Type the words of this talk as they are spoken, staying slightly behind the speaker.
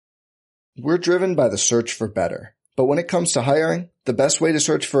We're driven by the search for better. But when it comes to hiring, the best way to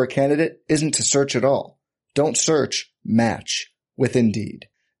search for a candidate isn't to search at all. Don't search, match with Indeed.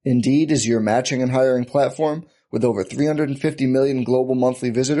 Indeed is your matching and hiring platform with over 350 million global monthly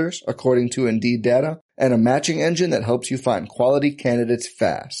visitors, according to Indeed data, and a matching engine that helps you find quality candidates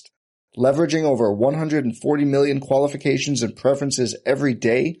fast. Leveraging over 140 million qualifications and preferences every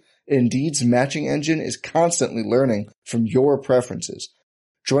day, Indeed's matching engine is constantly learning from your preferences.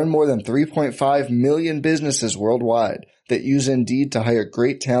 Join more than 3.5 million businesses worldwide that use Indeed to hire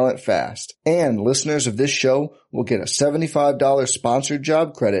great talent fast. And listeners of this show will get a $75 sponsored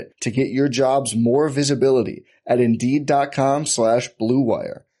job credit to get your jobs more visibility at Indeed.com/Blue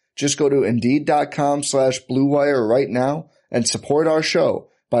Wire. Just go to Indeed.com/Blue Wire right now and support our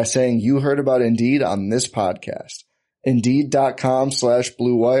show by saying you heard about Indeed on this podcast.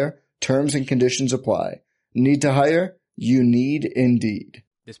 Indeed.com/Blue Wire. Terms and conditions apply. Need to hire? You need Indeed.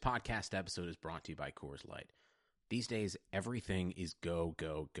 This podcast episode is brought to you by Coors Light. These days, everything is go,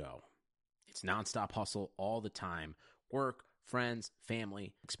 go, go. It's nonstop hustle all the time. Work, friends,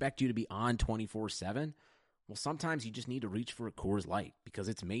 family, expect you to be on 24/7. Well, sometimes you just need to reach for a Coors Light because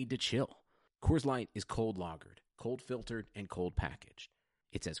it's made to chill. Coors Light is cold lagered, cold filtered, and cold packaged.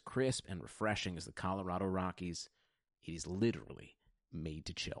 It's as crisp and refreshing as the Colorado Rockies. It is literally made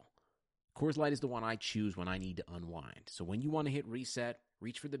to chill. Coors Light is the one I choose when I need to unwind. So when you want to hit reset,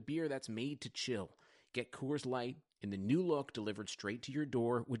 reach for the beer that's made to chill. Get Coors Light in the new look delivered straight to your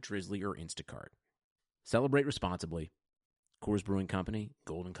door with Drizzly or Instacart. Celebrate responsibly. Coors Brewing Company,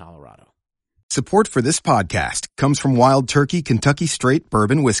 Golden, Colorado. Support for this podcast comes from Wild Turkey Kentucky Straight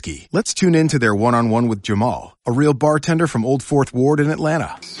Bourbon Whiskey. Let's tune in to their one-on-one with Jamal, a real bartender from Old Fourth Ward in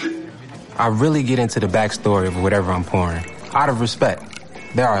Atlanta. I really get into the backstory of whatever I'm pouring, out of respect.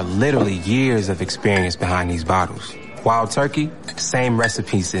 There are literally years of experience behind these bottles. Wild Turkey, same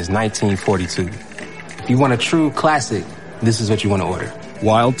recipe since 1942. If you want a true classic, this is what you want to order.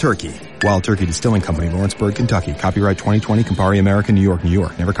 Wild Turkey. Wild Turkey Distilling Company, Lawrenceburg, Kentucky. Copyright 2020, Campari American, New York, New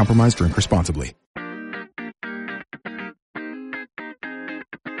York. Never compromise, drink responsibly.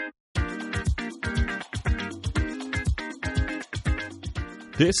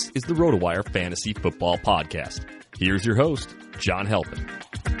 This is the RotoWire Fantasy Football Podcast. Here's your host, John Halpin.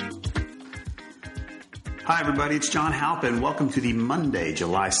 Hi, everybody. It's John Halpin. Welcome to the Monday,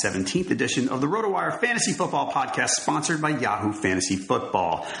 July 17th edition of the RotoWire Fantasy Football Podcast, sponsored by Yahoo Fantasy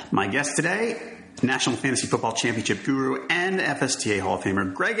Football. My guest today, National Fantasy Football Championship guru and FSTA Hall of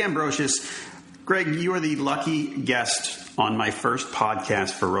Famer, Greg Ambrosius. Greg, you are the lucky guest on my first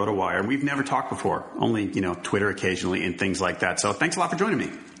podcast for RotoWire. We've never talked before, only, Twitter occasionally and things like that. So thanks a lot for joining me.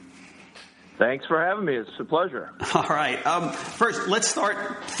 Thanks for having me. It's a pleasure. All right. First, let's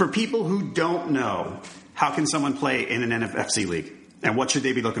start. For people who don't know, how can someone play in an NFFC league? And what should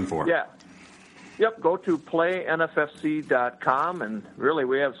they be looking for? Yeah. Yep. Go to playnffc.com, and really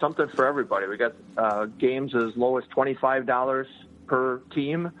we have something for everybody. We got games as low as $25 per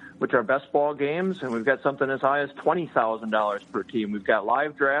team, which are best ball games, and we've got something as high as $20,000 per team. We've got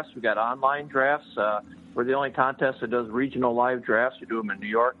live drafts. We've got online drafts. We're the only contest that does regional live drafts. We do them in New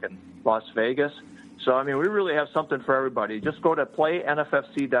York and Las Vegas. So, we really have something for everybody. Just go to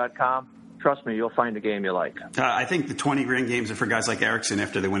playnffc.com. Trust me, you'll find a game you like. I think the 20 grand games are for guys like Erickson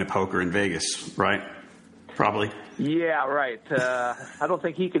after they win at poker in Vegas, right? Probably. Yeah, right. I don't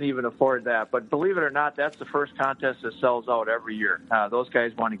think he can even afford that. But believe it or not, that's the first contest that sells out every year. Those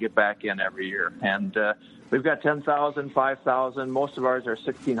guys want to get back in every year. And we've got $10,000, $5,000. Most of ours are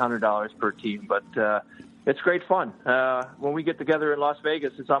 $1,600 per team. But it's great fun. When we get together in Las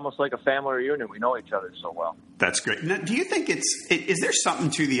Vegas, it's almost like a family reunion. We know each other so well. That's great. Now, do you think is there something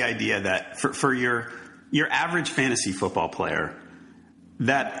to the idea that for your average fantasy football player,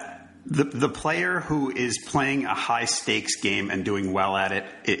 that the player who is playing a high stakes game and doing well at it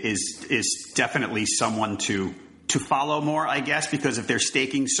is definitely someone to follow more, I guess, because if they're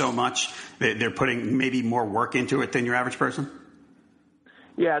staking so much, they're putting maybe more work into it than your average person?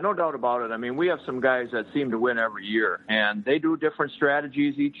 Yeah, no doubt about it. We have some guys that seem to win every year, and they do different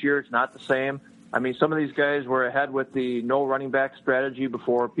strategies each year. It's not the same. Some of these guys were ahead with the no running back strategy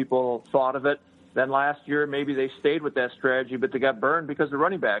before people thought of it. Then last year, maybe they stayed with that strategy, but they got burned because the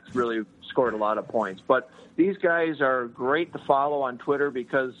running backs really scored a lot of points. But these guys are great to follow on Twitter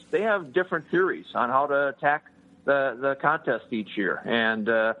because they have different theories on how to attack the contest each year. And,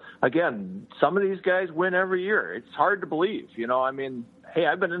 again, some of these guys win every year. It's hard to believe. Hey,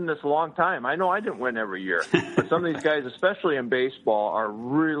 I've been in this a long time. I know I didn't win every year. But some of these guys, especially in baseball, are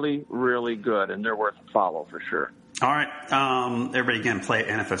really, really good, and they're worth a follow for sure. All right. Everybody, again, play at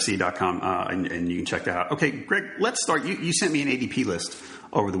NFFC.com, and you can check that out. Okay, Greg, let's start. You sent me an ADP list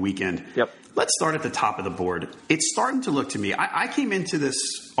over the weekend. Yep. Let's start at the top of the board. It's starting to look to me. I came into this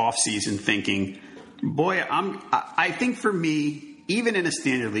offseason thinking, boy, I think for me, even in a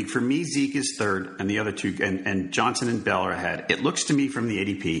standard league, for me, Zeke is third, and the other two, and Johnson and Bell are ahead. It looks to me from the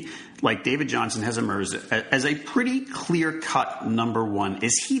ADP like David Johnson has emerged as a pretty clear-cut number one.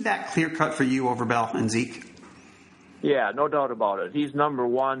 Is he that clear-cut for you over Bell and Zeke? Yeah, no doubt about it. He's number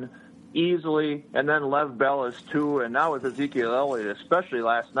one easily, and then Lev Bell is two, and now with Ezekiel Elliott, especially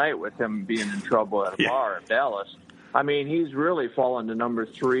last night with him being in trouble at a bar in Dallas. I mean, he's really fallen to number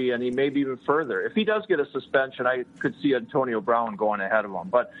three, and he may be even further. If he does get a suspension, I could see Antonio Brown going ahead of him.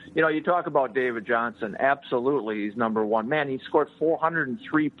 But, you talk about David Johnson. Absolutely, he's number one. Man, he scored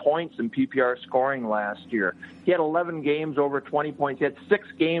 403 points in PPR scoring last year. He had 11 games over 20 points. He had 6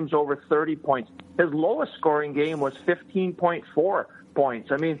 games over 30 points. His lowest scoring game was 15.4 points.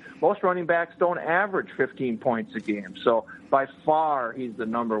 I mean, most running backs don't average 15 points a game. So by far, he's the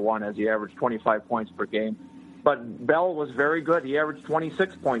number one as he averaged 25 points per game. But Bell was very good. He averaged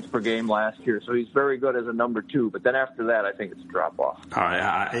 26 points per game last year, so he's very good as a number two. But then after that, I think it's a drop-off. All right,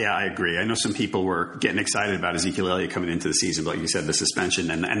 I agree. I know some people were getting excited about Ezekiel Elliott coming into the season, but like you said, the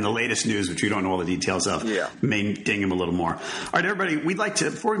suspension and the latest news, which we don't know all the details of, may ding him a little more. All right, everybody,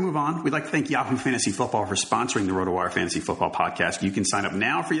 before we move on, we'd like to thank Yahoo Fantasy Football for sponsoring the RotoWire Fantasy Football Podcast. You can sign up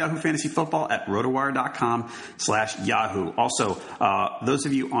now for Yahoo Fantasy Football at rotowire.com/Yahoo. Also, those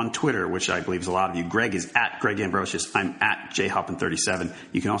of you on Twitter, which I believe is a lot of you, Greg is at Greg Ambrosius. I'm at jhoppin37.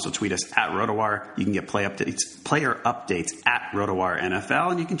 You can also tweet us at RotoWire. You can get player updates at RotoWire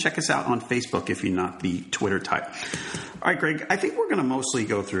NFL, and you can check us out on Facebook if you're not the Twitter type. All right, Greg, I think we're going to mostly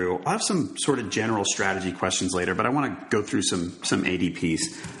go through. I'll have some sort of general strategy questions later, but I want to go through some ADPs.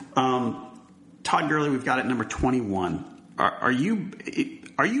 Todd Gurley, we've got at number 21. Are you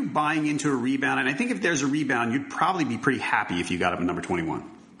buying into a rebound? And I think if there's a rebound, you'd probably be pretty happy if you got him at number 21.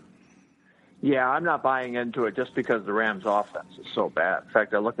 Yeah, I'm not buying into it just because the Rams' offense is so bad. In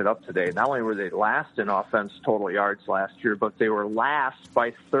fact, I looked it up today. Not only were they last in offense total yards last year, but they were last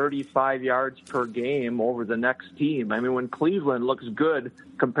by 35 yards per game over the next team. I mean, when Cleveland looks good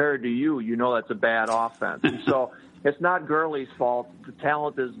compared to you know that's a bad offense. And so it's not Gurley's fault. The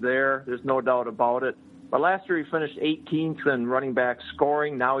talent is there. There's no doubt about it. But last year he finished 18th in running back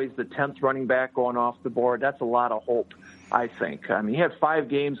scoring. Now he's the 10th running back going off the board. That's a lot of hope, I think. I mean, he had 5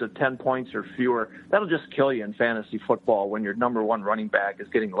 games of 10 points or fewer. That'll just kill you in fantasy football when your number one running back is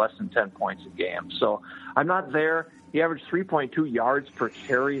getting less than 10 points a game. So I'm not there. He averaged 3.2 yards per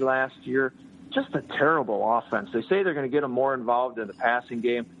carry last year. Just a terrible offense. They say they're going to get him more involved in the passing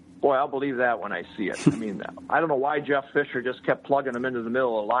game. Boy, I'll believe that when I see it. I mean, I don't know why Jeff Fisher just kept plugging him into the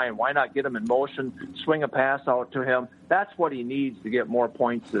middle of the line. Why not get him in motion, swing a pass out to him? That's what he needs to get more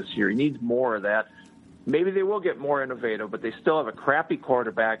points this year. He needs more of that. Maybe they will get more innovative, but they still have a crappy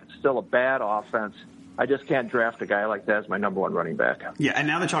quarterback. It's still a bad offense. I just can't draft a guy like that as my number one running back. Yeah, and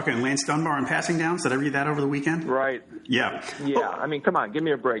now they're talking Lance Dunbar on passing downs. Did I read that over the weekend? Right. Yeah. Yeah, I mean, come on, give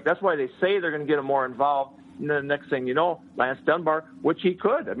me a break. That's why they say they're going to get him more involved. And then the next thing you know, Lance Dunbar, which he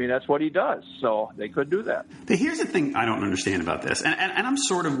could. I mean, that's what he does. So they could do that. But here's the thing I don't understand about this. And I'm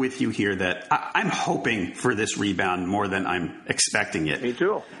sort of with you here that I'm hoping for this rebound more than I'm expecting it. Me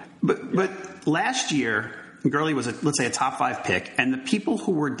too. But last year, Gurley was, let's say, a top 5 pick. And the people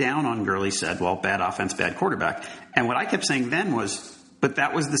who were down on Gurley said, well, bad offense, bad quarterback. And what I kept saying then was, but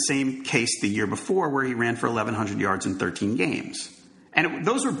that was the same case the year before where he ran for 1,100 yards in 13 games. And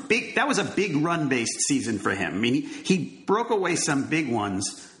those were big. That was a big run-based season for him. I mean, he broke away some big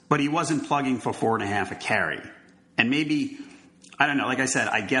ones, but he wasn't plugging for 4.5 a carry. And maybe, I don't know, like I said,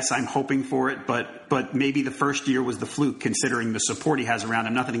 I guess I'm hoping for it, but maybe the first year was the fluke considering the support he has around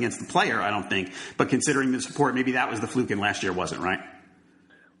him. Nothing against the player, I don't think. But considering the support, maybe that was the fluke and last year wasn't, right?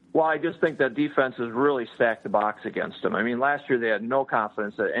 Well, I just think that defense has really stacked the box against them. I mean, last year they had no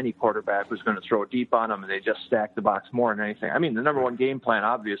confidence that any quarterback was going to throw deep on them, and they just stacked the box more than anything. I mean, the number one game plan,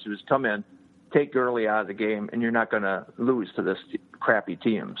 obviously, was come in, take Gurley out of the game, and you're not going to lose to this crappy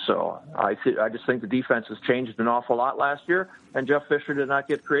team. So I just think the defense has changed an awful lot last year, and Jeff Fisher did not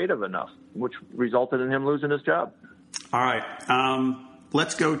get creative enough, which resulted in him losing his job. All right.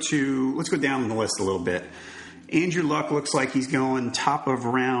 Let's go down the list a little bit. Andrew Luck looks like he's going top of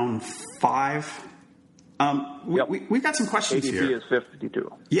round 5. We've got some questions ADP here. ADP is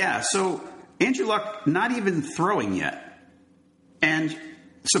 52. Yeah, so Andrew Luck not even throwing yet. And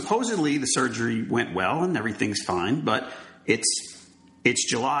supposedly the surgery went well and everything's fine, but it's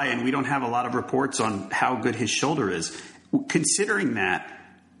July and we don't have a lot of reports on how good his shoulder is. Considering that,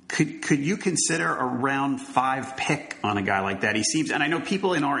 Could you consider a round 5 pick on a guy like that? He seems, and I know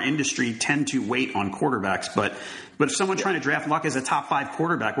people in our industry tend to wait on quarterbacks, but if someone trying to draft Luck as a top 5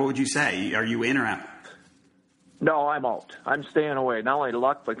 quarterback, what would you say? Are you in or out? No, I'm out. I'm staying away. Not only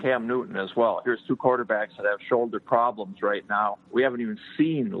Luck, but Cam Newton as well. Here's 2 quarterbacks that have shoulder problems right now. We haven't even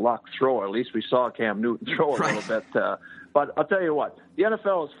seen Luck throw. At least we saw Cam Newton throw a little bit. But I'll tell you what, the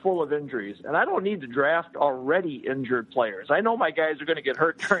NFL is full of injuries, and I don't need to draft already injured players. I know my guys are going to get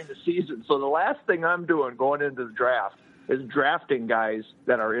hurt during the season, so the last thing I'm doing going into the draft is drafting guys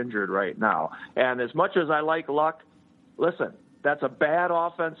that are injured right now. And as much as I like Luck, listen, that's a bad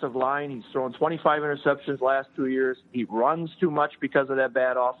offensive line. He's thrown 25 interceptions last 2 years. He runs too much because of that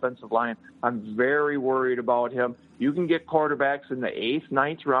bad offensive line. I'm very worried about him. You can get quarterbacks in the 8th,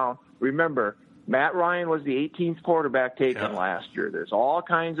 9th round. Remember, Matt Ryan was the 18th quarterback taken last year. There's all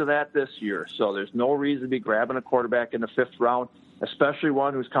kinds of that this year. So there's no reason to be grabbing a quarterback in the 5th round, especially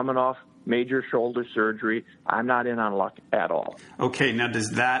one who's coming off major shoulder surgery. I'm not in on Luck at all. Okay, now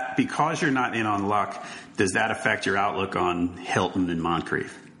does that, because you're not in on Luck, does that affect your outlook on Hilton and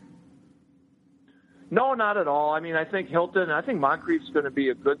Moncrief? No, not at all. I mean, I think Moncrief's going to be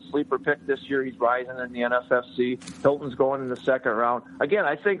a good sleeper pick this year. He's rising in the NFFC. Hilton's going in the 2nd round. Again,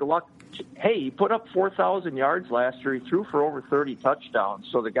 I think Luck, he put up 4,000 yards last year. He threw for over 30 touchdowns.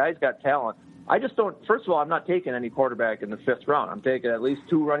 So the guy's got talent. I just don't, first of all, I'm not taking any quarterback in the 5th round. I'm taking at least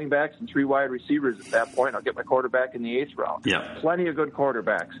 2 running backs and 3 wide receivers at that point. I'll get my quarterback in the 8th round. Yeah. Plenty of good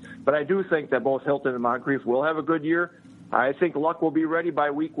quarterbacks. But I do think that both Hilton and Moncrief will have a good year. I think Luck will be ready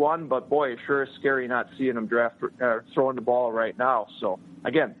by week 1, but boy, it sure is scary not seeing him throwing the ball right now. So,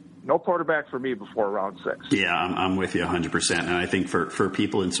 again, no quarterback for me before round 6. Yeah, I'm with you 100%. And I think for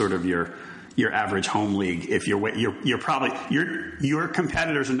people in sort of your average home league, if you're probably your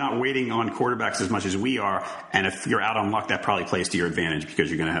competitors are not waiting on quarterbacks as much as we are, and if you're out on Luck, that probably plays to your advantage because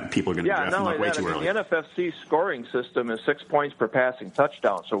you're going to have people are going to draft Luck way too early. The NFFC scoring system is 6 points per passing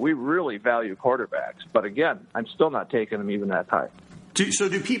touchdown, so we really value quarterbacks. But again, I'm still not taking them even that high. So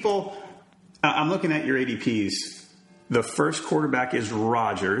do people? I'm looking at your ADPs. The first quarterback is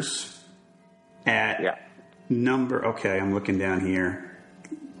Rodgers at number. Okay, I'm looking down here.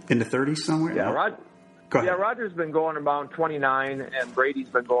 In the 30s somewhere? Yeah, Rodgers been going around 29, and Brady's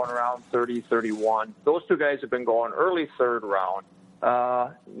been going around 30, 31. Those 2 guys have been going early 3rd round.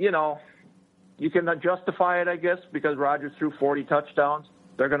 You can justify it, I guess, because Rodgers threw 40 touchdowns.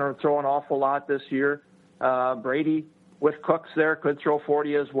 They're going to throw an awful lot this year. Brady, with Cooks there, could throw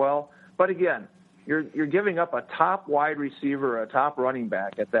 40 as well. But again, you're giving up a top wide receiver, a top running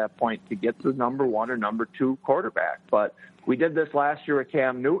back at that point to get the number 1 or number 2 quarterback. But we did this last year with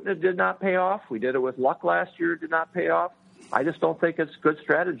Cam Newton. It did not pay off. We did it with Luck last year. It did not pay off. I just don't think it's good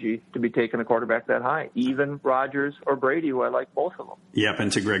strategy to be taking a quarterback that high, even Rodgers or Brady, who I like both of them. Yep,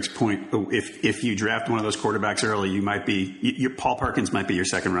 and to Greg's point, if you draft one of those quarterbacks early, you might be Paul Perkins might be your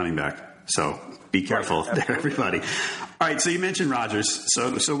 2nd running back. So be careful there, everybody. All right, so you mentioned Rodgers.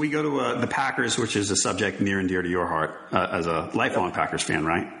 So we go to the Packers, which is a subject near and dear to your heart as a lifelong Packers fan,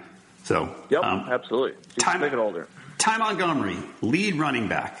 right? So absolutely. Make it older. Ty Montgomery, lead running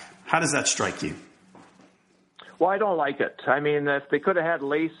back. How does that strike you? Well, I don't like it. I mean, if they could have had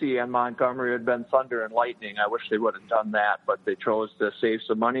Lacey and Montgomery, it would have been thunder and lightning. I wish they would have done that, but they chose to save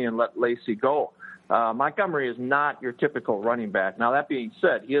some money and let Lacey go. Montgomery is not your typical running back. Now, that being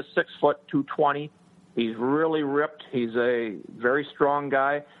said, he is 6 foot 220. He's really ripped. He's a very strong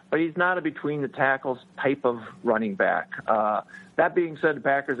guy, but he's not a between the tackles type of running back. That being said, the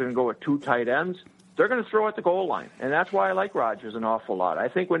Packers are going to go with 2 tight ends. They're going to throw at the goal line, and that's why I like Rodgers an awful lot. I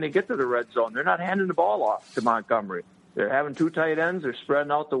think when they get to the red zone, they're not handing the ball off to Montgomery. They're having 2 tight ends. They're spreading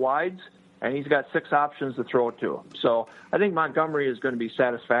out the wides, and he's got 6 options to throw to. So I think Montgomery is going to be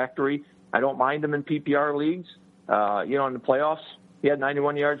satisfactory. I don't mind him in PPR leagues. In the playoffs, he had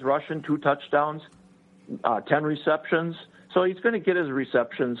 91 yards rushing, 2 touchdowns, 10 receptions. So he's going to get his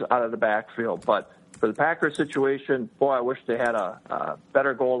receptions out of the backfield. But for the Packers situation, boy, I wish they had a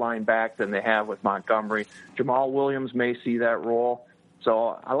better goal line back than they have with Montgomery. Jamal Williams may see that role.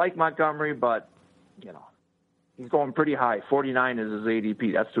 So I like Montgomery, but, he's going pretty high. 49 is his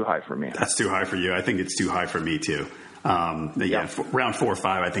ADP. That's too high for me. That's too high for you. I think it's too high for me, too. Round 4 or 5,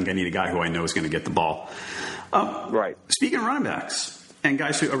 I think I need a guy who I know is going to get the ball. Right. Speaking of running backs and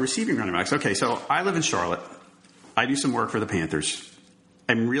guys who are receiving running backs. Okay, so I live in Charlotte. I do some work for the Panthers.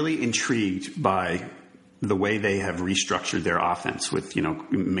 I'm really intrigued by the way they have restructured their offense with,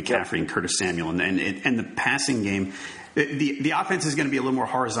 McCaffrey and Curtis Samuel and the passing game. The offense is going to be a little more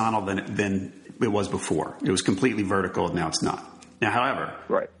horizontal than it was before. It was completely vertical, and now it's not. Now,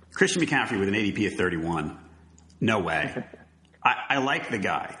 however, Christian McCaffrey with an ADP of 31, no way. I like the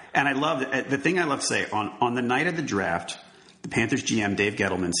guy. And I love the thing I love to say on the night of the draft, the Panthers GM, Dave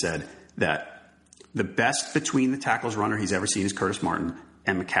Gettleman, said that the best between the tackles runner he's ever seen is Curtis Martin,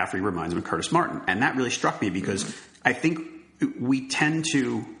 and McCaffrey reminds him of Curtis Martin. And that really struck me because I think we tend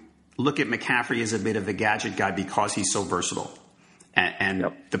to look at McCaffrey as a bit of a gadget guy because he's so versatile. And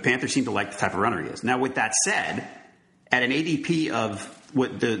the Panthers seem to like the type of runner he is. Now, with that said, at an ADP of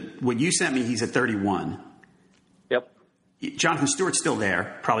what you sent me, he's at 31. Yep. Jonathan Stewart's still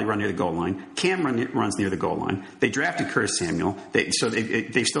there, probably run near the goal line. Cam runs near the goal line. They drafted Curtis Samuel. They've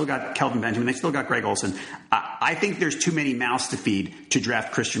still got Kelvin Benjamin. They've still got Greg Olsen. I think there's too many mouths to feed to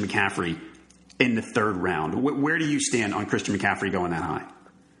draft Christian McCaffrey in the third round. Where do you stand on Christian McCaffrey going that high?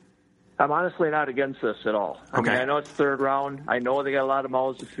 I'm honestly not against this at all. I mean, I know it's third round. I know they got a lot of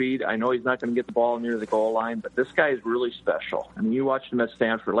mouths to feed. I know he's not going to get the ball near the goal line, but this guy is really special. I mean, you watched him at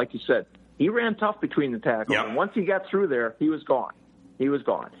Stanford. Like you said, he ran tough between the tackles. Yep. And once he got through there, he was gone. He was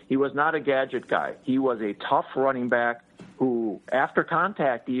gone. He was not a gadget guy. He was a tough running back who, after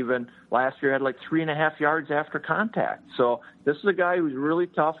contact even, last year had like 3.5 yards after contact. So this is a guy who's really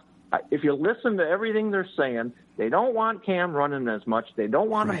tough. If you listen to everything they're saying, they don't want Cam running as much. They don't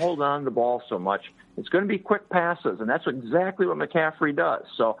want him holding on to the ball so much. It's going to be quick passes, and that's exactly what McCaffrey does.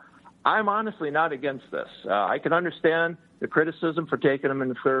 So I'm honestly not against this. I can understand the criticism for taking him in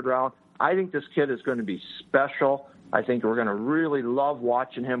the third round. I think this kid is going to be special. I think we're going to really love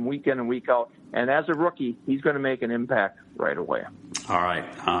watching him week in and week out. And as a rookie, he's going to make an impact right away. All right.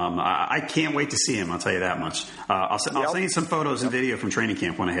 I can't wait to see him. I'll tell you that much. I'll send you some photos and video from training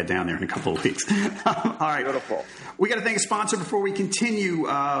camp when I head down there in a couple of weeks. All right. Beautiful. We got to thank a sponsor before we continue.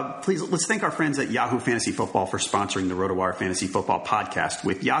 Please, let's thank our friends at Yahoo Fantasy Football for sponsoring the RotoWire Fantasy Football podcast.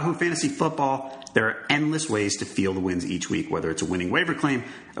 With Yahoo Fantasy Football, there are endless ways to feel the wins each week, whether it's a winning waiver claim,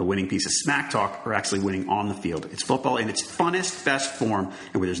 a winning piece of smack talk, or actually winning on the field. It's football in its funnest, best form,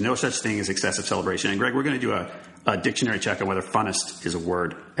 and where there's no such thing as excessive celebration. And, Greg, we're going to do a dictionary check on whether funnest is a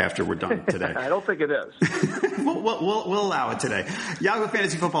word after we're done today. I don't think it is. We'll allow it today. Yahoo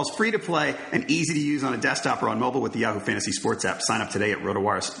Fantasy Football is free to play and easy to use on a desktop or on mobile with the Yahoo Fantasy Sports app. Sign up today at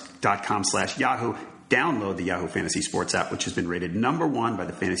rotowires.com/Yahoo. Download the Yahoo Fantasy Sports app, which has been rated #1 by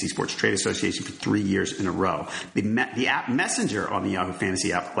the Fantasy Sports Trade Association for 3 years in a row. The app Messenger on the Yahoo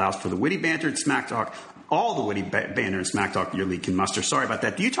Fantasy app allows for the witty banter and smack talk, all the witty banter and smack talk your league can muster. Sorry about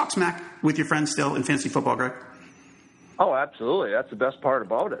that. Do you talk smack with your friends still in fantasy football, Greg? Oh, absolutely. That's the best part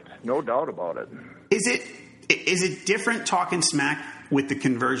about it. No doubt about it. Is it different talking smack with the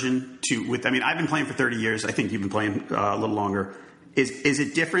conversion to – I mean, I've been playing for 30 years. I think you've been playing a little longer. Is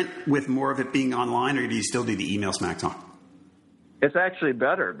it different with more of it being online, or do you still do the email smack talk? It's actually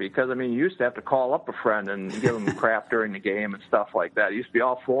better because, I mean, you used to have to call up a friend and give them crap during the game and stuff like that. It used to be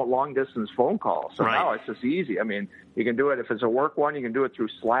all long-distance phone calls. So now it's just easy. I mean, you can do it if it's a work one. You can do it through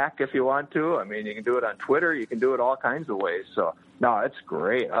Slack if you want to. I mean, you can do it on Twitter. You can do it all kinds of ways. So, no, it's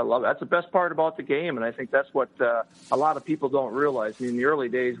great. I love it. That's the best part about the game, and I think that's what a lot of people don't realize. I mean, in the early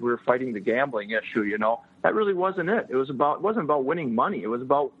days, we were fighting the gambling issue, you know. That really wasn't it. It wasn't about winning money. It was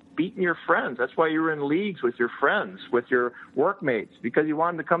about beating your friends. That's why you were in leagues with your friends, with your workmates, because you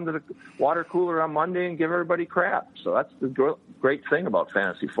wanted to come to the water cooler on Monday and give everybody crap. So that's the great thing about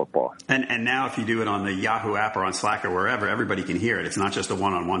fantasy football. And now if you do it on the Yahoo app or on Slack or wherever, everybody can hear it. It's not just a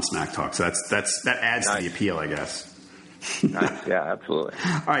one-on-one smack talk. So that adds to the appeal, I guess. Nice. Yeah, absolutely.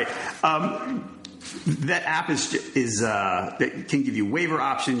 All right. That app that can give you waiver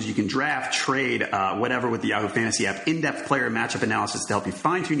options. You can draft, trade, whatever with the Yahoo Fantasy app. In-depth player matchup analysis to help you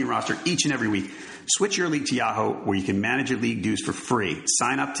fine-tune your roster each and every week. Switch your league to Yahoo, where you can manage your league dues for free.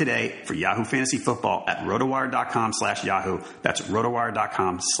 Sign up today for Yahoo Fantasy Football at rotowire.com/Yahoo. That's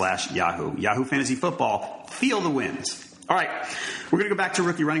rotowire.com/Yahoo. Yahoo Fantasy Football. Feel the wins. All right. We're going to go back to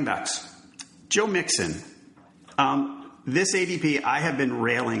rookie running backs. Joe Mixon. This ADP, I have been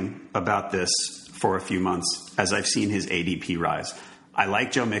railing about this for a few months as I've seen his ADP rise. I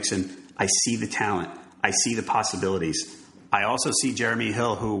like Joe Mixon. I see the talent. I see the possibilities. I also see Jeremy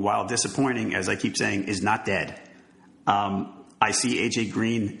Hill, who, while disappointing, as I keep saying, is not dead. I see A.J.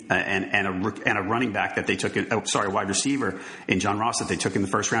 Green and a running back that they took wide receiver in John Ross that they took in the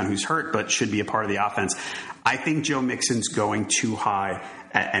first round, who's hurt but should be a part of the offense. I think Joe Mixon's going too high,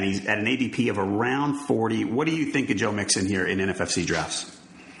 and he's at an ADP of around 40. What do you think of Joe Mixon here in NFFC drafts?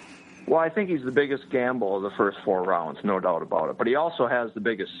 Well, I think he's the biggest gamble of the first 4 rounds, no doubt about it. But he also has the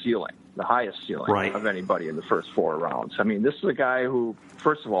biggest ceiling, the highest ceiling of anybody in the first 4 rounds. I mean, this is a guy who,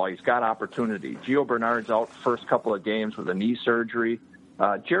 first of all, he's got opportunity. Gio Bernard's out the first couple of games with a knee surgery.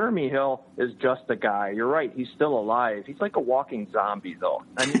 Jeremy Hill is just a guy. You're right. He's still alive. He's like a walking zombie, though.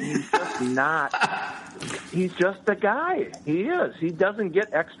 I mean, he's just not. He's just a guy. He is. He doesn't get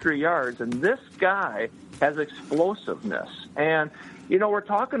extra yards. And this guy has explosiveness. And, you know, we're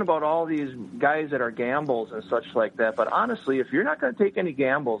talking about all these guys that are gambles and such like that. But honestly, if you're not going to take any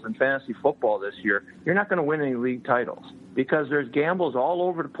gambles in fantasy football this year, you're not going to win any league titles because there's gambles all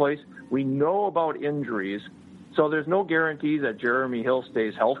over the place. We know about injuries. So there's no guarantee that Jeremy Hill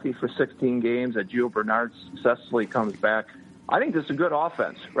stays healthy for 16 games, that Gio Bernard successfully comes back. I think this is a good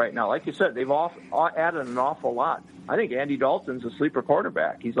offense right now. Like you said, they've added an awful lot. I think Andy Dalton's a sleeper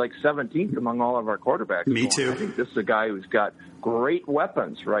quarterback. He's like 17th among all of our quarterbacks. Me too. I think this is a guy who's got great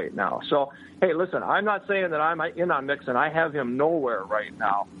weapons right now. So, hey, listen, I'm not saying that I'm in on Mixon. I have him nowhere right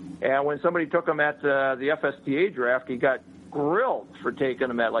now. And when somebody took him at the FSTA draft, he got grilled for taking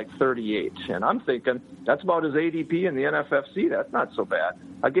him at like 38. And I'm thinking that's about his ADP in the NFFC. That's not so bad.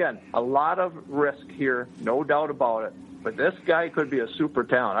 Again, a lot of risk here, no doubt about it. But this guy could be a super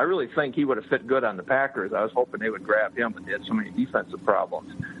talent. I really think he would have fit good on the Packers. I was hoping they would grab him, but they had so many defensive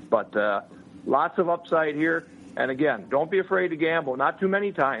problems. But lots of upside here. And again, don't be afraid to gamble. Not too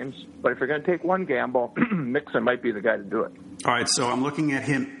many times, but if you're going to take one gamble, Mixon might be the guy to do it. All right, so I'm looking at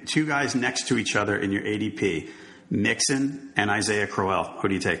him, two guys next to each other in your ADP, Mixon and Isaiah Crowell. Who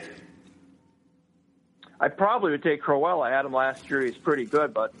do you take? I probably would take Crowell. I had him last year. He's pretty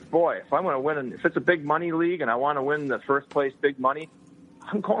good. But, boy, if I'm going to win, if it's a big money league and I want to win the first place big money,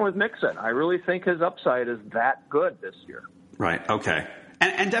 I'm going with Mixon. I really think his upside is that good this year. Right, okay.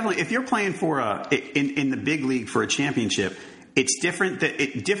 And definitely, if you're playing for in the big league for a championship, it's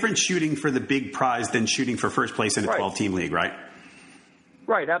different shooting for the big prize than shooting for first place in a 12-team league, right?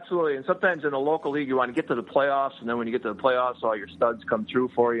 Right, absolutely. And sometimes in a local league, you want to get to the playoffs, and then when you get to the playoffs, all your studs come through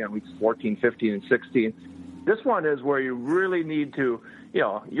for you in weeks 14, 15, and 16. This one is where you really need to, you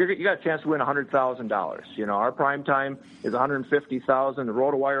got a chance to win $100,000. Our prime time is $150,000. The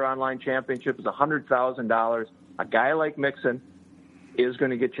RotoWire Online Championship is $100,000. A guy like Mixon is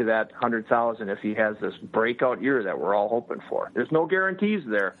going to get you that $100,000 if he has this breakout year that we're all hoping for. There's no guarantees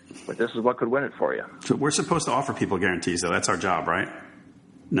there, but this is what could win it for you. So we're supposed to offer people guarantees, though. That's our job, right?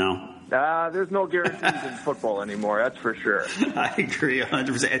 No. There's no guarantees in football anymore, that's for sure. I agree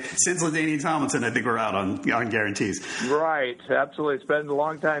 100%. Since LaDainian Tomlinson, I think we're out on guarantees. Right, absolutely. It's been a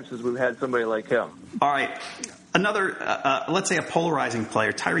long time since we've had somebody like him. All right. Another, let's say a polarizing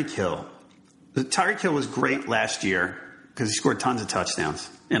player, Tyreek Hill. Tyreek Hill was great last year because he scored tons of touchdowns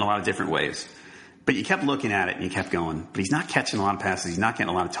in a lot of different ways. But you kept looking at it and you kept going. But he's not catching a lot of passes. He's not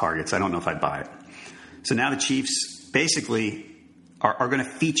getting a lot of targets. I don't know if I'd buy it. So now the Chiefs basically are going to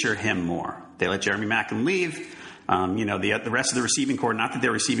feature him more. They let Jeremy Maclin leave. The rest of the receiving corps, not that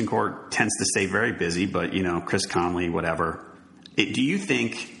their receiving corps tends to stay very busy, but, Chris Conley, whatever. Do you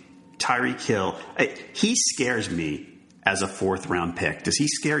think Tyreek Hill, he scares me as a fourth-round pick. Does he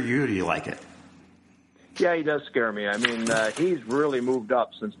scare you, or do you like it? Yeah, he does scare me. I mean, he's really moved up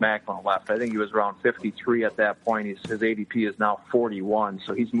since Maclin left. I think he was around 53 at that point. His ADP is now 41,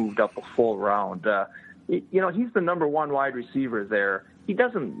 so he's moved up a full round. He's the number one wide receiver there. He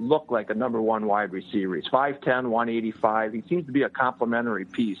doesn't look like a number one wide receiver. He's 5'10", 185. He seems to be a complementary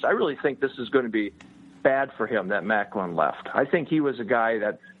piece. I really think this is going to be bad for him that Maclin left. I think he was a guy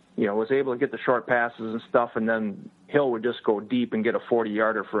that, was able to get the short passes and stuff, and then Hill would just go deep and get a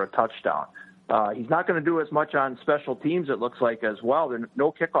 40-yarder for a touchdown. He's not going to do as much on special teams, it looks like, as well. There are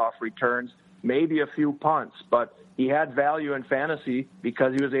no kickoff returns, maybe a few punts, but he had value in fantasy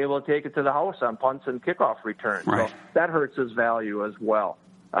because he was able to take it to the house on punts and kickoff returns. Right. So that hurts his value as well.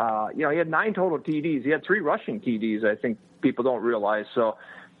 He had 9 total TDs. He had 3 rushing TDs, I think people don't realize. So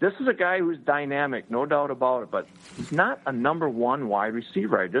this is a guy who's dynamic, no doubt about it, but he's not a number one wide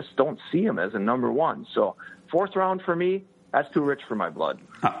receiver. I just don't see him as a number one. So fourth round for me, that's too rich for my blood.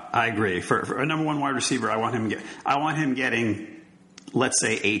 I agree. For a number one wide receiver, I want him getting, let's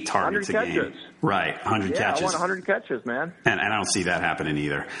say, 8 targets a game. Right, 100 catches. I want 100 catches, man. And I don't see that happening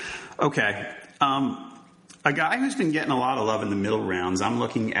either. Okay. A guy who's been getting a lot of love in the middle rounds, I'm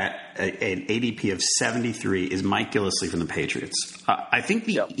looking at an ADP of 73, is Mike Gillislee from the Patriots. I think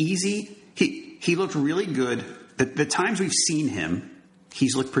he looked really good. The times we've seen him,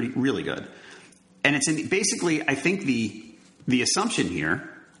 he's looked really good. And it's basically, I think the assumption here,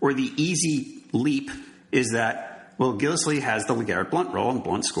 or the easy leap, is that, well, Gillislee has the LeGarrette Blount role, and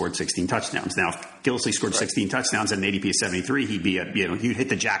Blount scored 16 touchdowns. Now, if Gillislee scored 16 touchdowns at an ADP of 73, he'd be you'd hit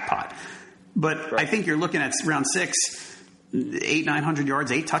the jackpot. But I think you're looking at round 6, 800-900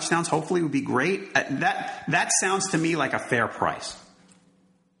 yards, 8 touchdowns. Hopefully, would be great. That sounds to me like a fair price.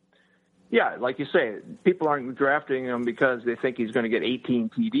 Yeah, like you say, people aren't drafting him because they think he's going to get 18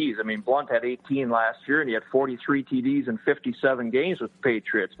 TDs. I mean, Blount had 18 last year, and he had 43 TDs in 57 games with the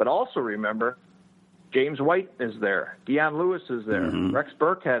Patriots. But also remember, James White is there. Deion Lewis is there. Mm-hmm. Rex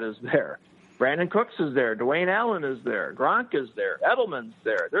Burkhead is there. Brandon Cooks is there. Dwayne Allen is there. Gronk is there. Edelman's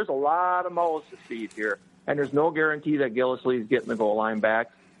there. There's a lot of mouths to feed here, and there's no guarantee that Gillislee's getting the goal line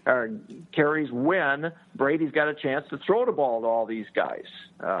back or carries when Brady's got a chance to throw the ball to all these guys.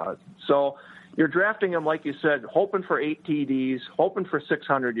 So you're drafting him, like you said, hoping for 8 TDs, hoping for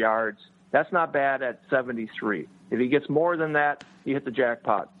 600 yards. That's not bad at 73. If he gets more than that, you hit the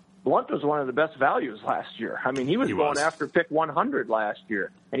jackpot. Blount was one of the best values last year. I mean, he was going after pick 100 last year,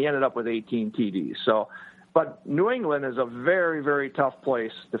 and he ended up with 18 TDs. So, but New England is a very, very tough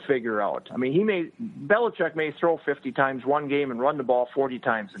place to figure out. I mean, Belichick may throw 50 times one game and run the ball 40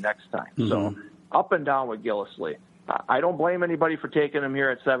 times the next time. Mm-hmm. So up and down with Gillislee. I don't blame anybody for taking him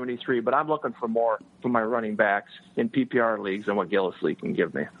here at 73, but I'm looking for more from my running backs in PPR leagues than what Gillislee can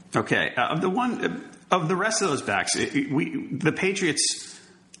give me. Okay. Of the rest of those backs, the Patriots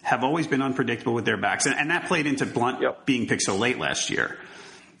have always been unpredictable with their backs, and that played into Blount being picked so late last year.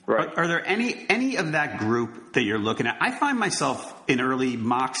 Right. Are there any of that group that you're looking at? I find myself in early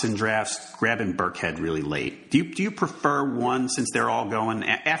mocks and drafts grabbing Burkhead really late. Do you prefer one since they're all going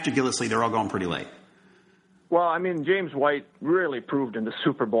after Gillislee? They're all going pretty late. Well, I mean, James White really proved in the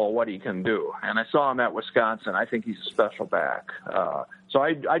Super Bowl what he can do, and I saw him at Wisconsin. I think he's a special back. So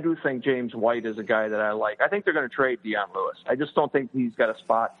I do think James White is a guy that I like. I think they're going to trade Deion Lewis. I just don't think he's got a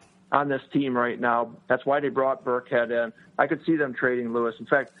spot on this team right now. That's why they brought Burkhead in. I could see them trading Lewis. In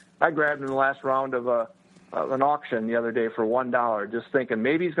fact, I grabbed him in the last round of an auction the other day for $1, just thinking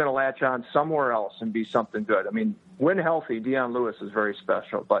maybe he's going to latch on somewhere else and be something good. I mean, when healthy, Deion Lewis is very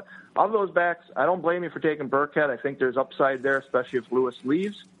special. But of those backs, I don't blame you for taking Burkhead. I think there's upside there, especially if Lewis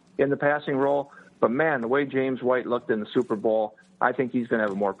leaves in the passing role. But, man, the way James White looked in the Super Bowl, I think he's going to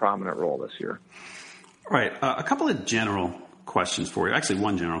have a more prominent role this year. All right. A couple of general questions for you. Actually,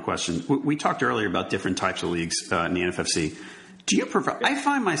 one general question. We talked earlier about different types of leagues in the NFFC. Do you prefer – I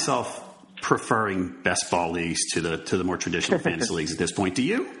find myself preferring best ball leagues to the more traditional fantasy leagues at this point. Do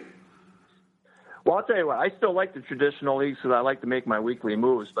you? Well, I'll tell you what, I still like the traditional leagues because I like to make my weekly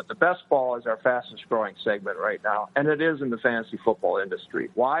moves, but the best ball is our fastest growing segment right now, and it is in the fantasy football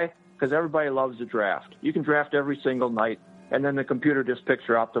industry. Why? Because everybody loves to draft. You can draft every single night, and then the computer just picks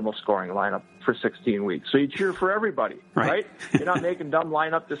your optimal scoring lineup for 16 weeks. So you cheer for everybody, right? You're not making dumb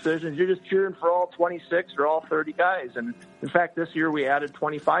lineup decisions. You're just cheering for all 26 or all 30 guys. And, in fact, this year we added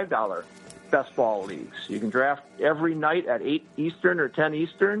 $25 best ball leagues. You can draft every night at 8 Eastern or 10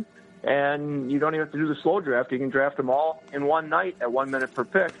 Eastern, and you don't even have to do the slow draft. You can draft them all in one night at 1 minute per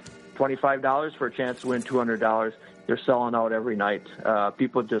pick. $25 for a chance to win $200. They're selling out every night.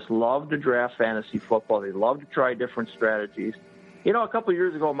 People just love to draft fantasy football. They love to try different strategies. You know, a couple of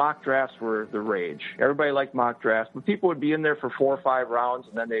years ago, mock drafts were the rage. Everybody liked mock drafts, but people would be in there for 4 or 5 rounds,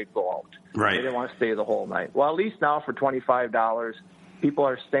 and then they'd go out. Right. They didn't want to stay the whole night. Well, at least now for $25, people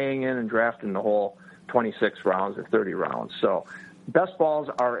are staying in and drafting the whole 26 rounds or 30 rounds. So best balls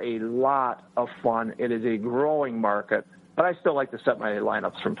are a lot of fun. It is a growing market, but I still like to set my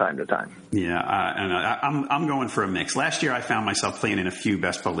lineups from time to time. Yeah, and I'm going for a mix. Last year I found myself playing in a few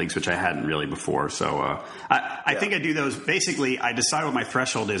best ball leagues, which I hadn't really before. So I think I do those. Basically, I decide what my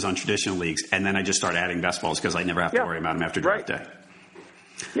threshold is on traditional leagues, and then I just start adding best balls because I never have to worry about them after draft day.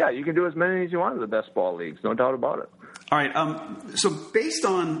 Yeah, you can do as many as you want in the best ball leagues, no doubt about it. All right, so based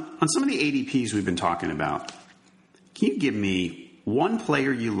on some of the ADPs we've been talking about, can you give me one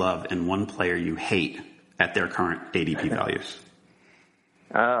player you love and one player you hate at their current ADP values?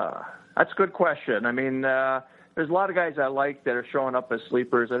 That's a good question. I mean, there's a lot of guys I like that are showing up as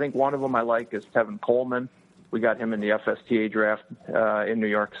sleepers. I think one of them I like is Tevin Coleman. We got him in the FSTA draft in New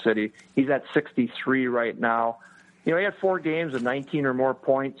York City. He's at 63 right now. You know, he had 4 games of 19 or more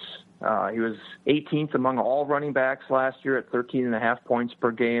points. He was 18th among all running backs last year at 13.5 points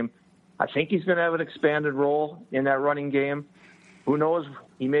per game. I think he's going to have an expanded role in that running game. Who knows?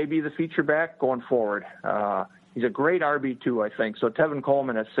 He may be the feature back going forward. He's a great RB2, I think. So Tevin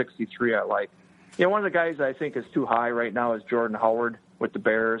Coleman at 63 I like. You know, one of the guys I think is too high right now is Jordan Howard with the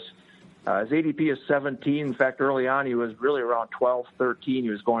Bears. His ADP is 17. In fact, early on he was really around 12, 13. He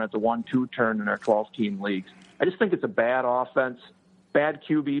was going at the 1-2 turn in our 12-team leagues. I just think it's a bad offense, bad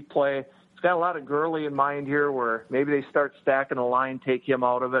QB play. It's got a lot of Gurley in mind here where maybe they start stacking a line, take him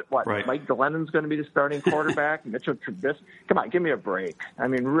out of it. What, right. Mike Glennon's going to be the starting quarterback? Mitchell Trubisky? Come on, give me a break. I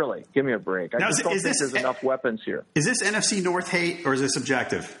mean, really, give me a break. I just don't think there's enough weapons here. Is this NFC North hate or is this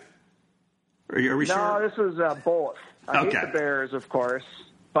objective? Are we sure? No, this is both. I hate the Bears, of course.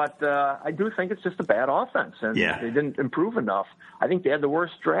 But I do think it's just a bad offense, and they didn't improve enough. I think they had the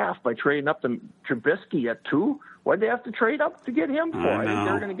worst draft by trading up to Trubisky at 2. Why'd they have to trade up to get him for? I think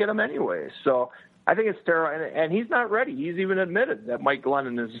they were going to get him anyway. So I think it's terrible, and he's not ready. He's even admitted that Mike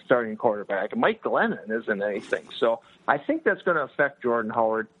Glennon is a starting quarterback, and Mike Glennon isn't anything. So I think that's going to affect Jordan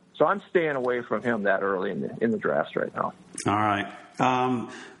Howard. So I'm staying away from him that early in the drafts right now. All right.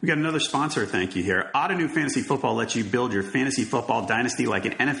 We got another sponsor thank you here. Ottoneu Fantasy Football lets you build your fantasy football dynasty like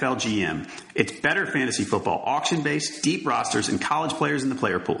an NFL GM. It's better fantasy football, auction-based, deep rosters, and college players in the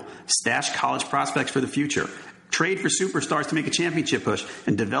player pool. Stash college prospects for the future. Trade for superstars to make a championship push,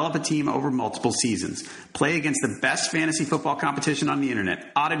 and develop a team over multiple seasons. Play against the best fantasy football competition on the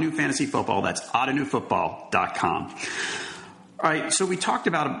internet. Ottoneu Fantasy Football. That's OttoneuFootball.com. All right, so we talked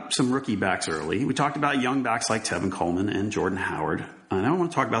about some rookie backs early. We talked about young backs like Tevin Coleman and Jordan Howard. And I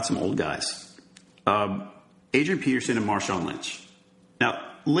want to talk about some old guys. Adrian Peterson and Marshawn Lynch.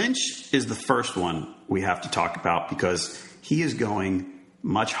 Now, Lynch is the first one we have to talk about because he is going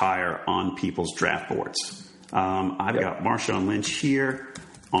much higher on people's draft boards. I've got Marshawn Lynch here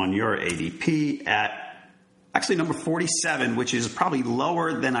on your ADP at actually number 47, which is probably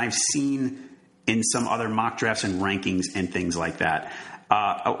lower than I've seen in some other mock drafts and rankings and things like that.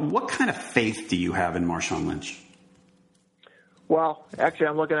 What kind of faith do you have in Marshawn Lynch? Well, actually,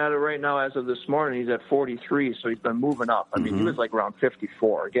 I'm looking at it right now as of this morning. He's at 43, so he's been moving up. I mean, he was like around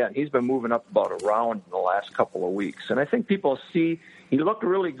 54. Again, he's been moving up about a round in the last couple of weeks. And I think people see he looked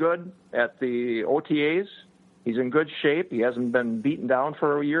really good at the OTAs. He's in good shape. He hasn't been beaten down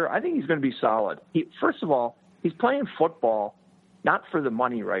for a year. I think he's going to be solid. First of all, he's playing football not for the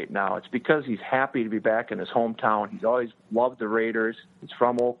money right now. It's because he's happy to be back in his hometown. He's always loved the Raiders. He's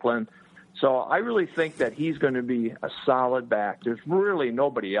from Oakland. So I really think that he's going to be a solid back. There's really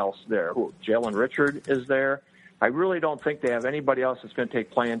nobody else there. Jalen Richard is there. I really don't think they have anybody else that's going to take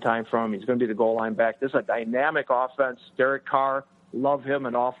playing time from him. He's going to be the goal line back. This is a dynamic offense. Derek Carr, love him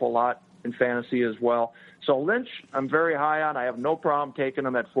an awful lot in fantasy as well. So Lynch, I'm very high on. I have no problem taking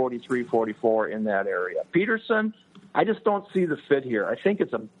him at 43, 44 in that area. Peterson, I just don't see the fit here. I think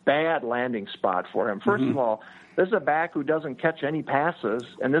it's a bad landing spot for him. First of all, this is a back who doesn't catch any passes,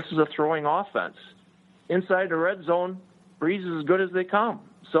 and this is a throwing offense. Inside the red zone, Breeze is as good as they come.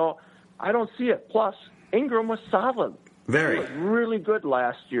 So I don't see it. Plus, Ingram was solid. He was really good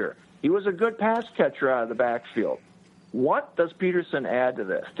last year. He was a good pass catcher out of the backfield. What does Peterson add to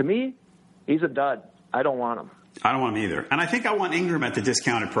this? To me, he's a dud. I don't want him. I don't want him either. And I think I want Ingram at the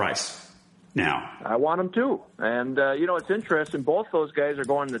discounted price now. I want him too. And, it's interesting. Both those guys are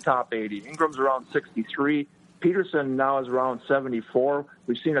going in the top 80. Ingram's around 63. Peterson now is around 74.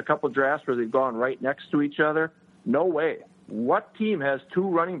 We've seen a couple drafts where they've gone right next to each other. No way. What team has two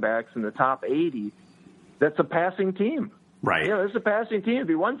running backs in the top 80 that's a passing team? Right. It's a passing team. It'd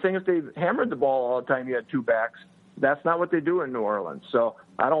be one thing if they hammered the ball all the time you had two backs. That's not what they do in New Orleans. So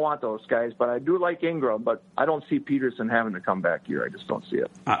I don't want those guys, but I do like Ingram, but I don't see Peterson having to come back here. I just don't see it.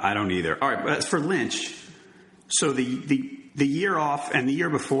 I don't either. All right, but as for Lynch, so the year off and the year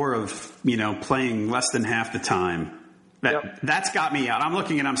before of, playing less than half the time, that's got me out. I'm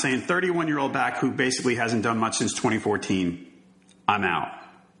looking and I'm saying 31-year-old back who basically hasn't done much since 2014, I'm out.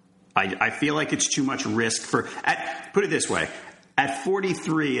 I feel like it's too much risk put it this way, at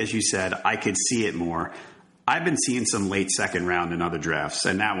 43, as you said, I could see it more. I've been seeing some late second round in other drafts,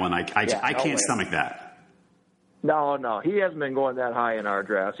 and that one, I can't stomach that. No, he hasn't been going that high in our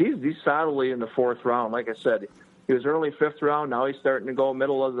drafts. He's solidly in the fourth round. Like I said, he was early fifth round. Now he's starting to go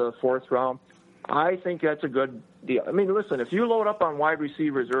middle of the fourth round. I think that's a good deal. I mean, listen, if you load up on wide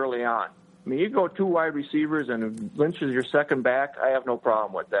receivers early on, you go two wide receivers and Lynch is your second back, I have no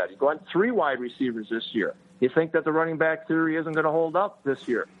problem with that. You go on three wide receivers this year. You think that the running back theory isn't going to hold up this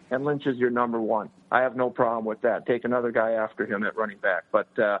year, and Lynch is your number one. I have no problem with that. Take another guy after him at running back. But,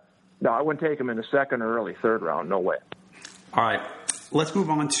 no, I wouldn't take him in the second or early third round. No way. All right. Let's move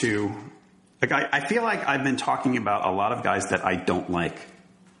on to I feel like I've been talking about a lot of guys that I don't like.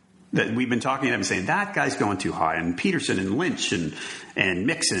 That we've been talking to them saying, that guy's going too high. And Peterson and Lynch and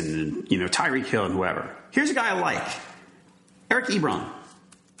Mixon and, Tyreek Hill and whoever. Here's a guy I like. Eric Ebron.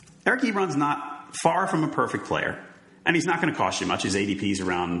 Eric Ebron's not far from a perfect player, and he's not going to cost you much. His ADP's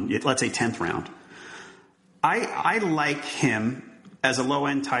around, let's say, 10th round. I like him as a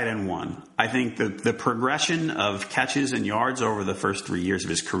low-end tight end one. I think the progression of catches and yards over the first 3 years of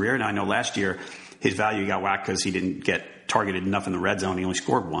his career, and I know last year his value got whacked because he didn't get targeted enough in the red zone. He only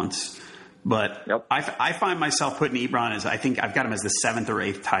scored once. But I find myself putting Ebron as, I think I've got him as the 7th or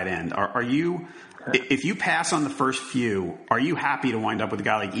 8th tight end. Are you... If you pass on the first few, are you happy to wind up with a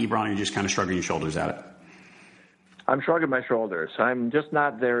guy like Ebron, or are you just kind of shrugging your shoulders at it? I'm shrugging my shoulders. I'm just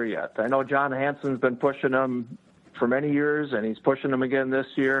not there yet. I know John Hanson's been pushing him for many years, and he's pushing him again this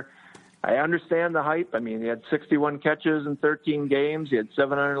year. I understand the hype. I mean, he had 61 catches in 13 games. He had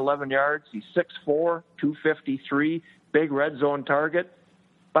 711 yards. He's 6'4", 253, big red zone target.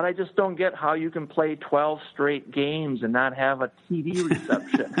 But I just don't get how you can play 12 straight games and not have a TD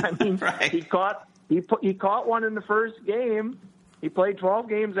reception. I mean, right. He caught one in the first game. He played 12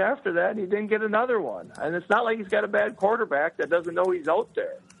 games after that, and he didn't get another one. And it's not like he's got a bad quarterback that doesn't know he's out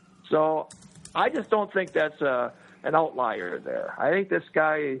there. So I just don't think that's an outlier there. I think this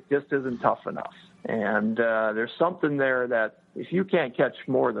guy just isn't tough enough. And there's something there that if you can't catch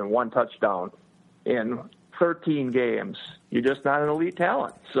more than one touchdown in 13 games, you're just not an elite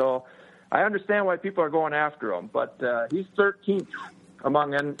talent. So I understand why people are going after him, but he's 13th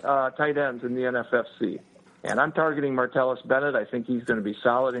among tight ends in the NFFC. And I'm targeting Martellus Bennett. I think he's going to be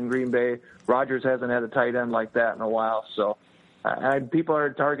solid in Green Bay. Rodgers hasn't had a tight end like that in a while. So people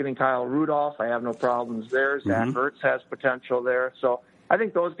are targeting Kyle Rudolph. I have no problems there. Zach Ertz has potential there. So I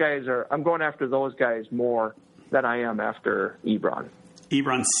think those guys I'm going after those guys more than I am after Ebron.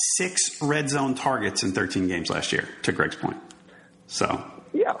 Ebron, 6 red zone targets in 13 games last year, to Greg's point. So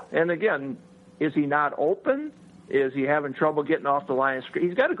yeah, and again, is he not open? Is he having trouble getting off the line of scrimmage?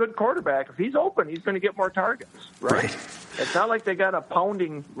 He's got a good quarterback. If he's open, he's going to get more targets, right? It's not like they got a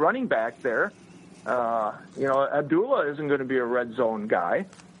pounding running back there. Abdullah isn't going to be a red zone guy,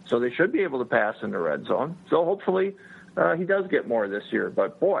 so they should be able to pass in the red zone. So hopefully he does get more this year.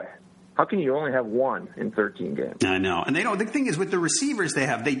 But, boy, how can you only have one in 13 games? I know. And the thing is, with the receivers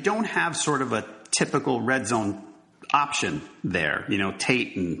they don't have sort of a typical red zone option there,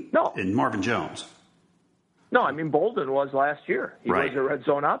 Tate and Marvin Jones. No, I mean, Bolden was last year. He was a red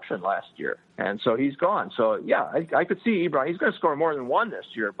zone option last year, and so he's gone. So, yeah, I could see Ebron. He's going to score more than one this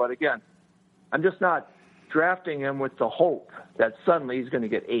year. But, again, I'm just not drafting him with the hope that suddenly he's going to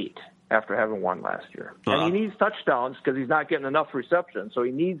get 8 after having one last year. And he needs touchdowns because he's not getting enough reception, so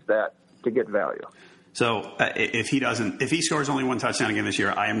he needs that to get value. So if he scores only one touchdown again this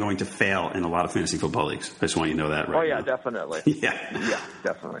year, I am going to fail in a lot of fantasy football leagues. I just want you to know that right now. Definitely. Yeah,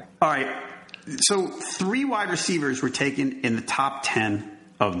 definitely. All right. So 3 wide receivers were taken in the top 10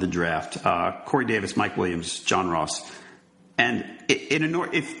 of the draft. Corey Davis, Mike Williams, John Ross. And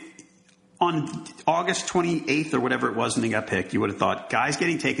if on August 28th or whatever it was when they got picked, you would have thought, guys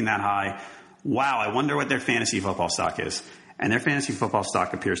getting taken that high, wow, I wonder what their fantasy football stock is. And their fantasy football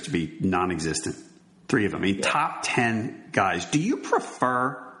stock appears to be non-existent. 3 of them. I mean, top 10 guys. Do you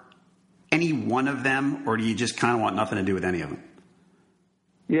prefer any one of them, or do you just kind of want nothing to do with any of them?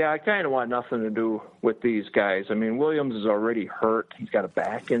 Yeah, I kind of want nothing to do with these guys. I mean, Williams is already hurt. He's got a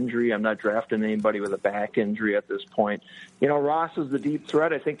back injury. I'm not drafting anybody with a back injury at this point. Ross is the deep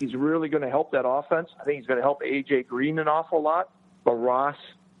threat. I think he's really going to help that offense. I think he's going to help A.J. Green an awful lot. But Ross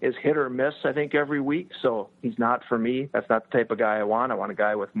is hit or miss, I think, every week. So he's not for me. That's not the type of guy I want. I want a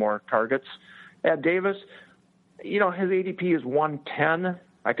guy with more targets. At Davis, his ADP is 110.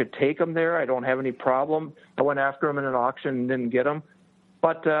 I could take him there. I don't have any problem. I went after him in an auction and didn't get him.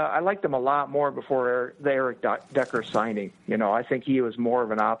 But I liked him a lot more before the Eric Decker signing. I think he was more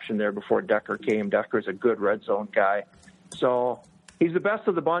of an option there before Decker came. Decker's a good red zone guy. So he's the best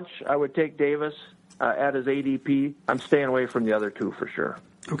of the bunch. I would take Davis at his ADP. I'm staying away from the other 2 for sure.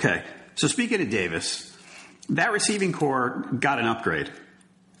 Okay. So speaking of Davis, that receiving core got an upgrade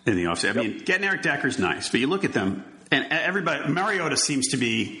in the offseason. I mean, getting Eric Decker's nice, but you look at them, and everybody, Mariota seems to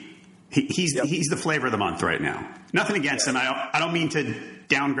be, he's the flavor of the month right now. Nothing against him. I don't mean to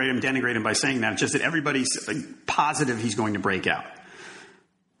downgrade him, denigrate him by saying that. It's just that everybody's positive he's going to break out.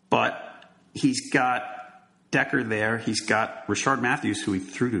 But he's got Decker there. He's got Rashard Matthews, who he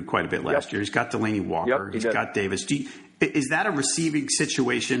threw to quite a bit last year. He's got Delaney Walker. He's got Davis. Is that a receiving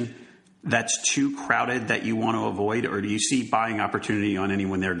situation that's too crowded that you want to avoid, or do you see buying opportunity on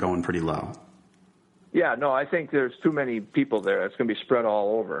anyone there going pretty low? Yeah, no, I think there's too many people there. It's going to be spread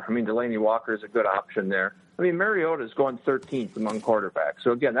all over. I mean, Delaney Walker is a good option there. I mean, Mariota is going 13th among quarterbacks.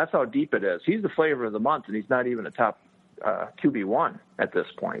 So, again, that's how deep it is. He's the flavor of the month, and he's not even a top QB1 at this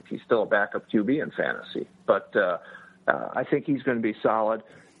point. He's still a backup QB in fantasy. But I think he's going to be solid.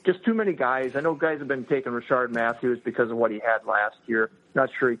 Just too many guys. I know guys have been taking Rashard Matthews because of what he had last year. Not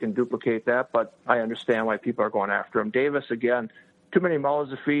sure he can duplicate that, but I understand why people are going after him. Davis, again, too many mouths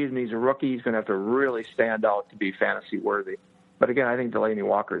to feed, and he's a rookie. He's going to have to really stand out to be fantasy worthy. But, again, I think Delaney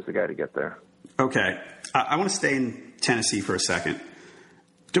Walker is the guy to get there. Okay. I want to stay in Tennessee for a second.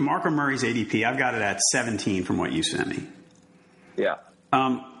 DeMarco Murray's ADP, I've got it at 17 from what you sent me. Yeah.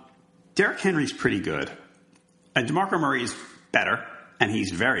 Derrick Henry's pretty good. And DeMarco Murray's better, and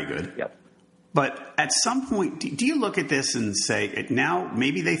he's very good. Yep. But at some point, do you look at this and say, now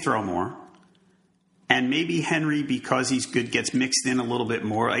maybe they throw more, and maybe Henry, because he's good, gets mixed in a little bit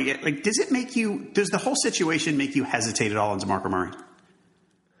more? Like, does the whole situation make you hesitate at all on DeMarco Murray?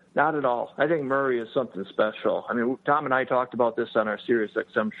 Not at all. I think Murray is something special. I mean, Tom and I talked about this on our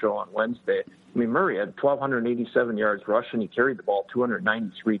SiriusXM show on Wednesday. I mean, Murray had 1,287 yards rushing. He carried the ball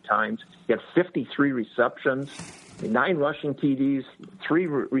 293 times. He had 53 receptions, 9 rushing TDs, 3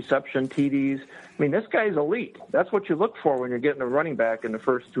 reception TDs. I mean, this guy's elite. That's what you look for when you're getting a running back in the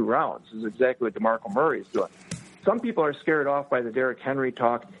first 2 rounds. This is exactly what DeMarco Murray is doing. Some people are scared off by the Derrick Henry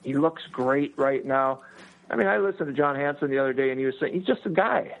talk. He looks great right now. I mean, I listened to John Hansen the other day, and he was saying he's just a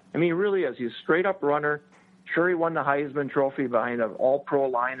guy. I mean, he really is. He's a straight-up runner. Sure, he won the Heisman Trophy behind an all-pro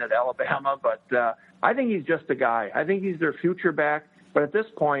line at Alabama, but I think he's just a guy. I think he's their future back. But at this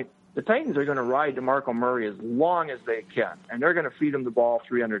point, the Titans are going to ride DeMarco Murray as long as they can, and they're going to feed him the ball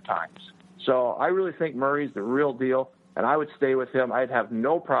 300 times. So I really think Murray's the real deal, and I would stay with him. I'd have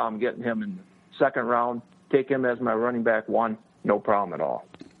no problem getting him in the second round, take him as my running back 1, no problem at all.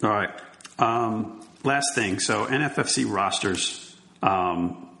 All right. Last thing. So NFFC rosters,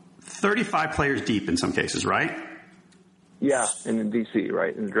 35 players deep in some cases, right? Yeah, in DC,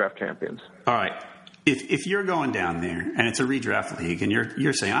 right, in the draft champions. All right. If you're going down there and it's a redraft league and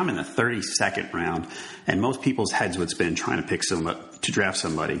you're saying I'm in the 32nd round and most people's heads would spin trying to pick to draft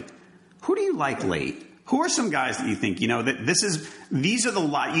somebody, who do you like late? Who are some guys that you think, these are the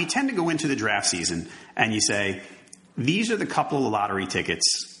lot? You tend to go into the draft season and you say, these are the couple of lottery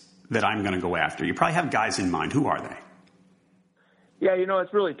tickets that I'm going to go after. You probably have guys in mind. Who are they? Yeah,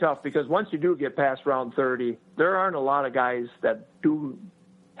 it's really tough because once you do get past round 30, there aren't a lot of guys that do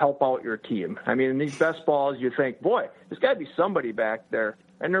help out your team. I mean, in these best balls, you think, boy, there's got to be somebody back there.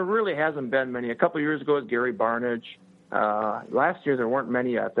 And there really hasn't been many. A couple of years ago, it was Gary Barnidge. Last year, there weren't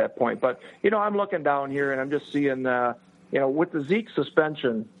many at that point. But, I'm looking down here, and I'm just seeing, with the Zeke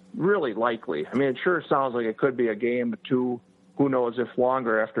suspension, really likely. I mean, it sure sounds like it could be a game or 2. Who knows if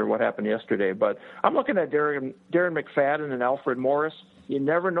longer after what happened yesterday. But I'm looking at Darren McFadden and Alfred Morris. You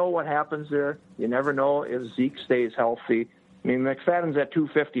never know what happens there. You never know if Zeke stays healthy. I mean, McFadden's at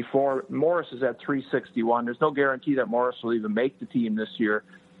 254. Morris is at 361. There's no guarantee that Morris will even make the team this year.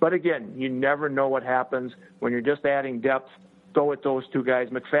 But, again, you never know what happens. When you're just adding depth, go with those 2 guys.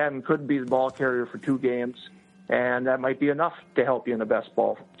 McFadden could be the ball carrier for 2 games, and that might be enough to help you in a best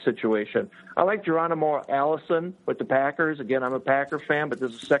ball situation. I like Geronimo Allison with the Packers. Again, I'm a Packer fan, but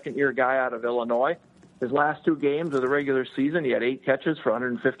this is a second-year guy out of Illinois. His last 2 games of the regular season, he had 8 catches for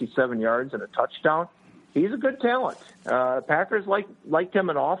 157 yards and a touchdown. He's a good talent. Packers liked him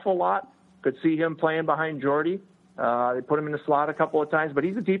an awful lot. Could see him playing behind Jordy. They put him in the slot a couple of times, but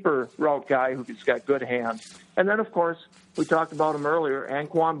he's a deeper route guy who's got good hands. And then, of course, we talked about him earlier.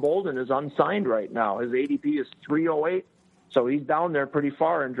 Anquan Bolden is unsigned right now. His ADP is 308, so he's down there pretty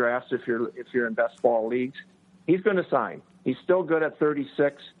far in drafts if you're in best ball leagues. He's going to sign. He's still good at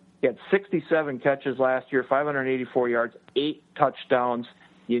 36. He had 67 catches last year, 584 yards, 8 touchdowns.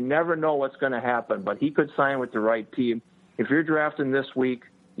 You never know what's going to happen, but he could sign with the right team. If you're drafting this week,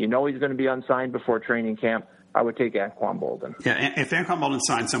 he's going to be unsigned before training camp. I would take Anquan Bolden. Yeah, if Anquan Bolden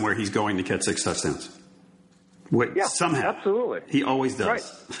signs somewhere, he's going to catch 6 touchdowns. Yeah, somehow. Absolutely. He always does.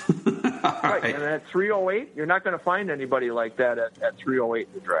 Right. Right. And at 308, you're not going to find anybody like that at 308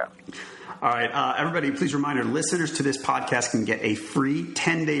 in the draft. All right. Everybody, please reminder, listeners to this podcast can get a free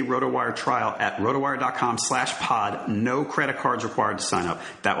 10-day RotoWire trial at rotowire.com/pod. No credit cards required to sign up.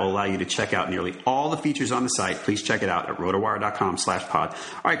 That will allow you to check out nearly all the features on the site. Please check it out at rotowire.com/pod.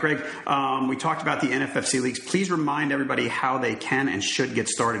 All right, Greg, we talked about the NFFC leagues. Please remind everybody how they can and should get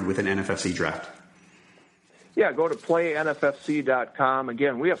started with an NFFC draft. Yeah, go to playnffc.com.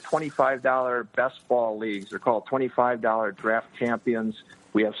 Again, we have $25 best ball leagues. They're called $25 draft champions.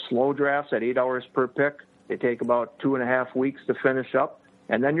 We have slow drafts at 8 hours per pick. They take about 2.5 weeks to finish up,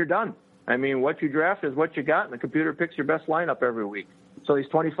 and then you're done. I mean, what you draft is what you got, and the computer picks your best lineup every week. So these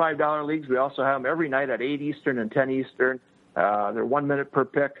 $25 leagues, we also have them every night at 8 Eastern and 10 Eastern. They're 1 minute per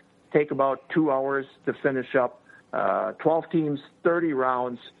pick. Take about 2 hours to finish up. 12 teams, 30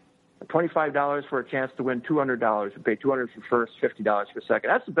 rounds. $25 for a chance to win $200. We pay $200 for first, $50 for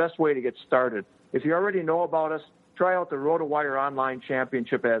second. That's the best way to get started. If you already know about us, try out the RotoWire Online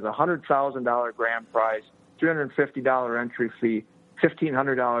Championship. It has a $100,000 grand prize, $350 entry fee,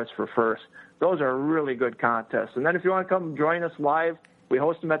 $1,500 for first. Those are really good contests. And then if you want to come join us live, we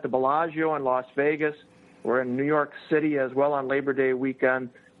host them at the Bellagio in Las Vegas. We're in New York City as well on Labor Day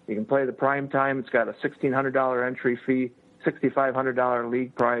weekend. You can play the prime time. It's got a $1,600 entry fee, $6,500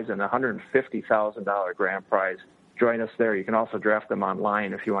 league prize, and a $150,000 grand prize. join us there. You can also draft them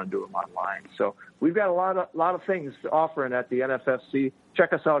online if you want to do them online. So we've got a lot of things offering at the NFFC.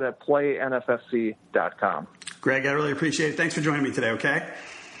 Check us out at playnffc.com. Greg, I really appreciate it. Thanks for joining me today, okay?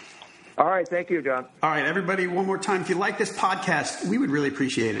 All right. Thank you, John. All right, everybody, one more time. If you like this podcast, we would really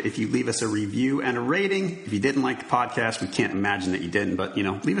appreciate it if you leave us a review and a rating. If you didn't like the podcast, we can't imagine that you didn't, but,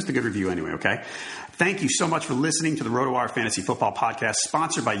 leave us a good review anyway, okay? Thank you so much for listening to the RotoWire Fantasy Football Podcast,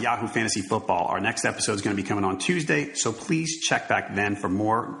 sponsored by Yahoo Fantasy Football. Our next episode is going to be coming on Tuesday, so please check back then for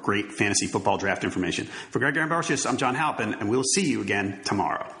more great fantasy football draft information. For Greg Ambrosius, I'm John Halpin, and we'll see you again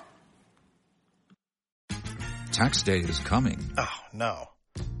tomorrow. Tax day is coming. Oh, no.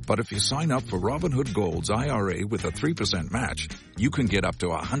 But if you sign up for Robinhood Gold's IRA with a 3% match, you can get up to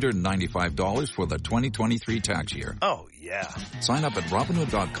 $195 for the 2023 tax year. Oh, yeah. Sign up at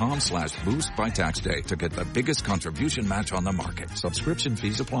Robinhood.com/boost by tax day to get the biggest contribution match on the market. Subscription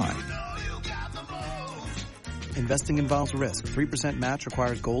fees apply. Investing involves risk. 3% match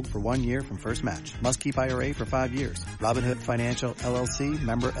requires gold for 1 year from first match. Must keep IRA for 5 years. Robinhood Financial, LLC,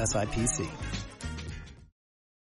 member SIPC.